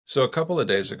So a couple of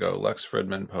days ago, Lex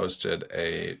Fridman posted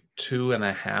a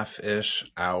 2.5-ish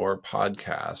hour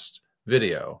podcast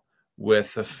video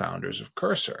with the founders of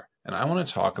Cursor. And I want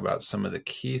to talk about some of the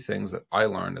key things that I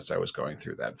learned as I was going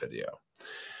through that video.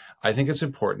 I think it's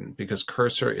important because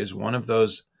Cursor is one of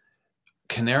those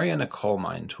canary in a coal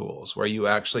mine tools where you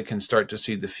actually can start to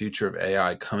see the future of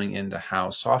AI coming into how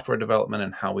software development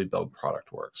and how we build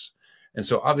product works. And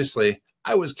so obviously,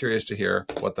 I was curious to hear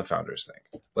what the founders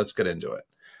think. Let's get into it.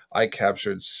 I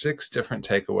captured 6 different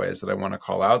takeaways that I want to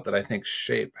call out that I think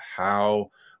shape how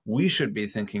we should be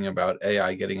thinking about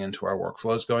AI getting into our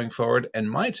workflows going forward. And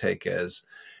my take is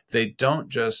they don't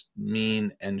just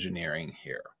mean engineering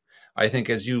here. I think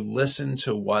as you listen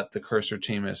to what the Cursor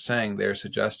team is saying, they're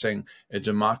suggesting a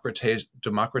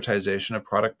democratization of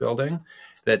product building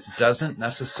that doesn't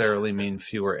necessarily mean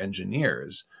fewer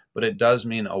engineers, but it does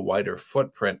mean a wider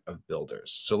footprint of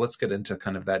builders. So let's get into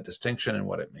kind of that distinction and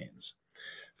what it means.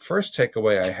 First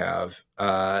takeaway I have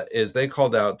is they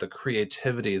called out the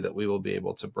creativity that we will be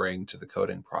able to bring to the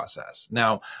coding process.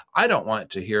 Now, I don't want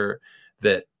to hear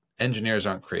that engineers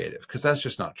aren't creative, because that's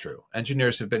just not true.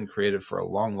 Engineers have been creative for a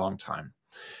long, long time.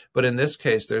 But in this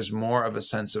case, there's more of a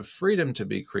sense of freedom to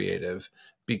be creative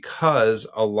because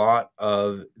a lot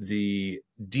of the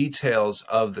details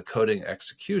of the coding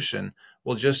execution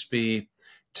will just be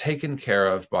taken care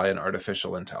of by an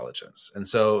artificial intelligence. And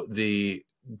so the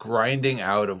grinding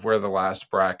out of where the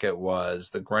last bracket was,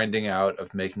 the grinding out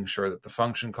of making sure that the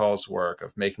function calls work,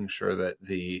 of making sure that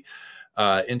the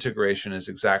integration is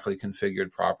exactly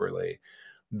configured properly.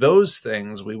 Those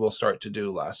things we will start to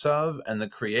do less of, and the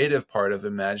creative part of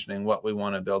imagining what we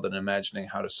want to build and imagining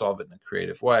how to solve it in a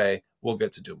creative way, we'll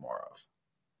get to do more of.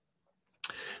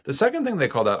 The second thing they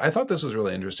called out, I thought this was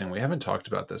really interesting, we haven't talked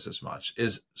about this as much,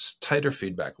 is tighter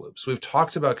feedback loops. We've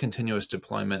talked about continuous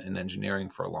deployment in engineering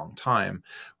for a long time.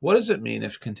 What does it mean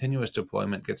if continuous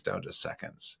deployment gets down to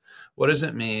seconds? What does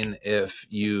it mean if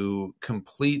you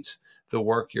complete the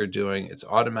work you're doing, it's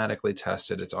automatically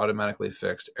tested, it's automatically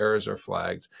fixed, errors are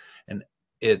flagged, and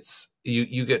it's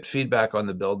you get feedback on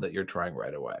the build that you're trying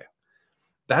right away?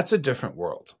 That's a different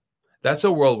world. That's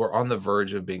a world we're on the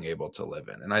verge of being able to live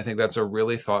in. And I think that's a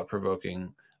really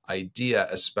thought-provoking idea,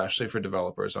 especially for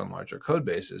developers on larger code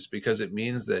bases, because it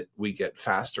means that we get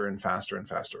faster and faster and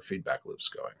faster feedback loops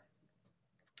going.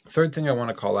 Third thing I want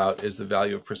to call out is the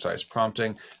value of precise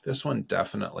prompting. This one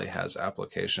definitely has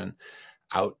application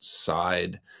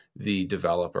outside the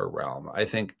developer realm. I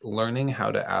think learning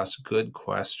how to ask good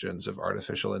questions of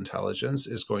artificial intelligence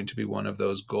is going to be one of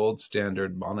those gold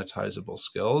standard monetizable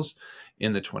skills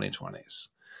in the 2020s.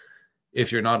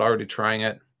 If you're not already trying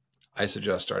it, I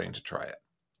suggest starting to try it.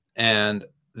 And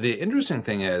the interesting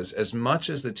thing is, as much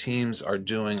as the teams are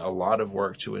doing a lot of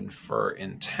work to infer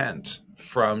intent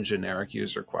from generic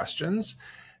user questions,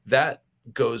 that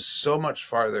goes so much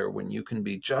farther when you can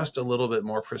be just a little bit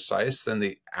more precise than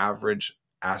the average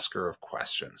asker of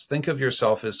questions. Think of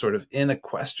yourself as sort of in a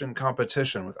question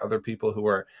competition with other people who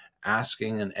are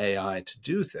asking an AI to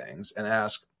do things, and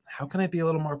ask, how can I be a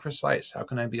little more precise? How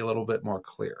can I be a little bit more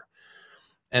clear?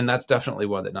 And that's definitely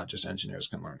one that not just engineers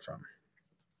can learn from.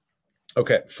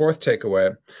 Okay, fourth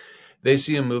takeaway. They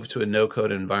see a move to a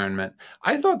no-code environment.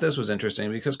 I thought this was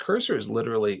interesting because Cursor is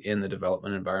literally in the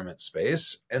development environment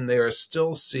space, and they are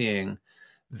still seeing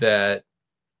that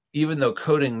even though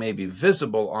coding may be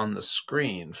visible on the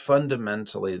screen,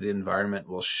 fundamentally the environment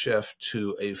will shift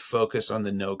to a focus on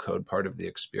the no-code part of the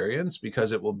experience,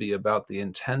 because it will be about the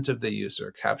intent of the user,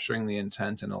 capturing the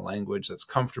intent in a language that's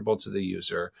comfortable to the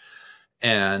user,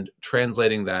 and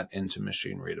translating that into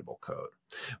machine-readable code.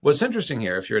 What's interesting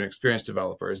here, if you're an experienced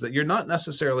developer, is that you're not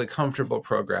necessarily comfortable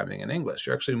programming in English.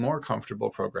 You're actually more comfortable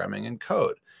programming in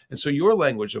code. And so your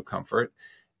language of comfort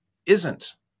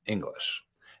isn't English.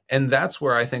 And that's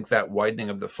where I think that widening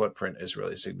of the footprint is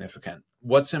really significant.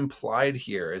 What's implied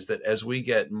here is that as we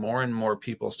get more and more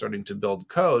people starting to build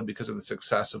code because of the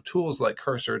success of tools like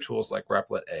Cursor, tools like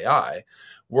Replit AI,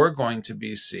 we're going to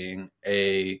be seeing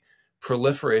a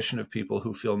proliferation of people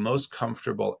who feel most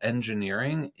comfortable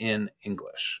engineering in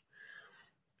English.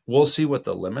 We'll see what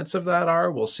the limits of that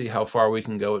are. We'll see how far we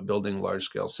can go at building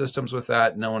large-scale systems with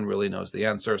that. No one really knows the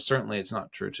answer. Certainly, it's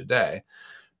not true today.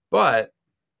 But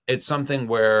it's something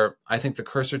where I think the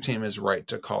Cursor team is right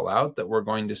to call out that we're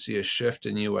going to see a shift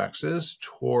in UXs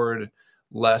toward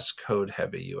less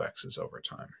code-heavy UXs over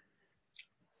time.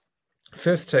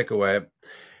 Fifth takeaway.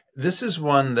 This is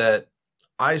one that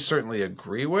I certainly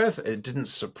agree with. It didn't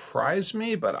surprise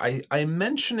me, but I'm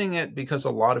mentioning it because a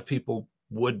lot of people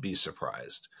would be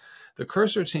surprised. The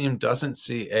Cursor team doesn't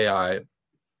see AI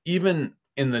even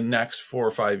in the next 4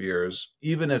 or 5 years,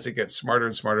 even as it gets smarter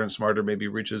and smarter and smarter, maybe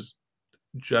reaches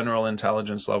general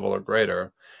intelligence level or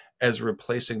greater, as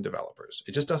replacing developers.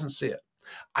 It just doesn't see it.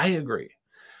 I agree.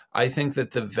 I think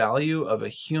that the value of a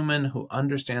human who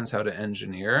understands how to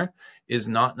engineer is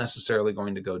not necessarily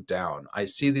going to go down. I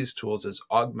see these tools as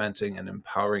augmenting and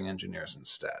empowering engineers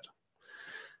instead.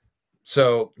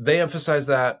 So they emphasize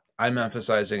that. I'm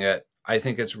emphasizing it. I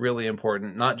think it's really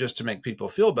important, not just to make people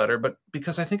feel better, but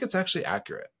because I think it's actually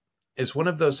accurate. It's one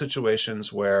of those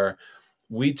situations where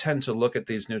we tend to look at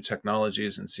these new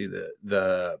technologies and see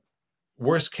the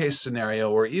worst case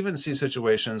scenario, or even see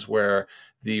situations where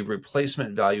the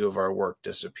replacement value of our work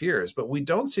disappears. But we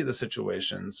don't see the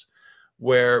situations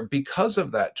where, because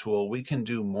of that tool, we can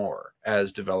do more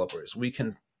as developers. We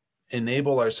can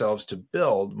enable ourselves to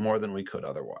build more than we could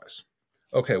otherwise.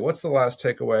 Okay, what's the last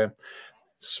takeaway?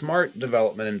 Smart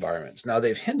development environments. Now,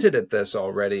 they've hinted at this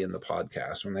already in the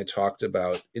podcast when they talked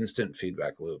about instant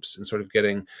feedback loops and sort of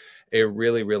getting a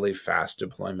really, really fast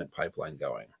deployment pipeline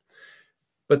going.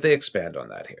 But they expand on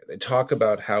that here. They talk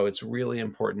about how it's really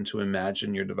important to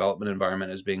imagine your development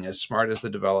environment as being as smart as the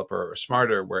developer, or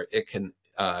smarter, where it can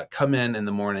come in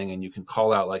the morning and you can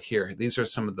call out, like, here, these are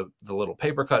some of the little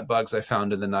paper cut bugs I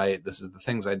found in the night. This is the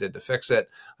things I did to fix it.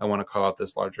 I want to call out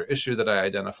this larger issue that I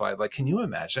identified. Like, can you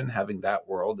imagine having that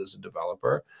world as a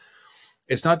developer?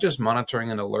 It's not just monitoring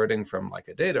and alerting from like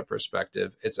a data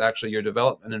perspective. It's actually your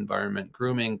development environment,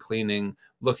 grooming, cleaning,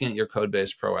 looking at your code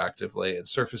base proactively, and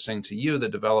surfacing to you, the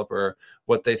developer,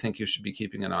 what they think you should be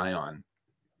keeping an eye on.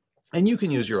 And you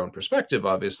can use your own perspective,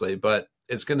 obviously, but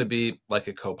it's going to be like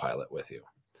a co-pilot with you.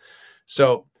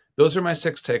 So those are my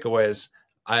 6 takeaways.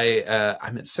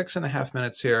 I'm at 6.5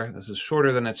 minutes here. This is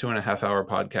shorter than a 2.5 hour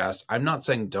podcast. I'm not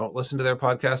saying don't listen to their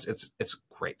podcast. It's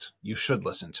great. You should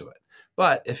listen to it.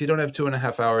 But if you don't have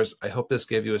 2.5 hours, I hope this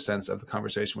gave you a sense of the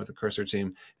conversation with the Cursor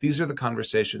team. These are the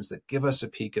conversations that give us a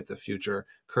peek at the future.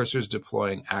 Cursor's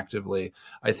deploying actively.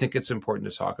 I think it's important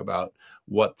to talk about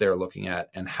what they're looking at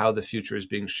and how the future is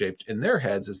being shaped in their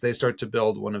heads as they start to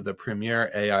build one of the premier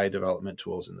AI development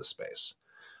tools in the space.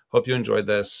 Hope you enjoyed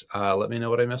this. Let me know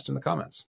what I missed in the comments.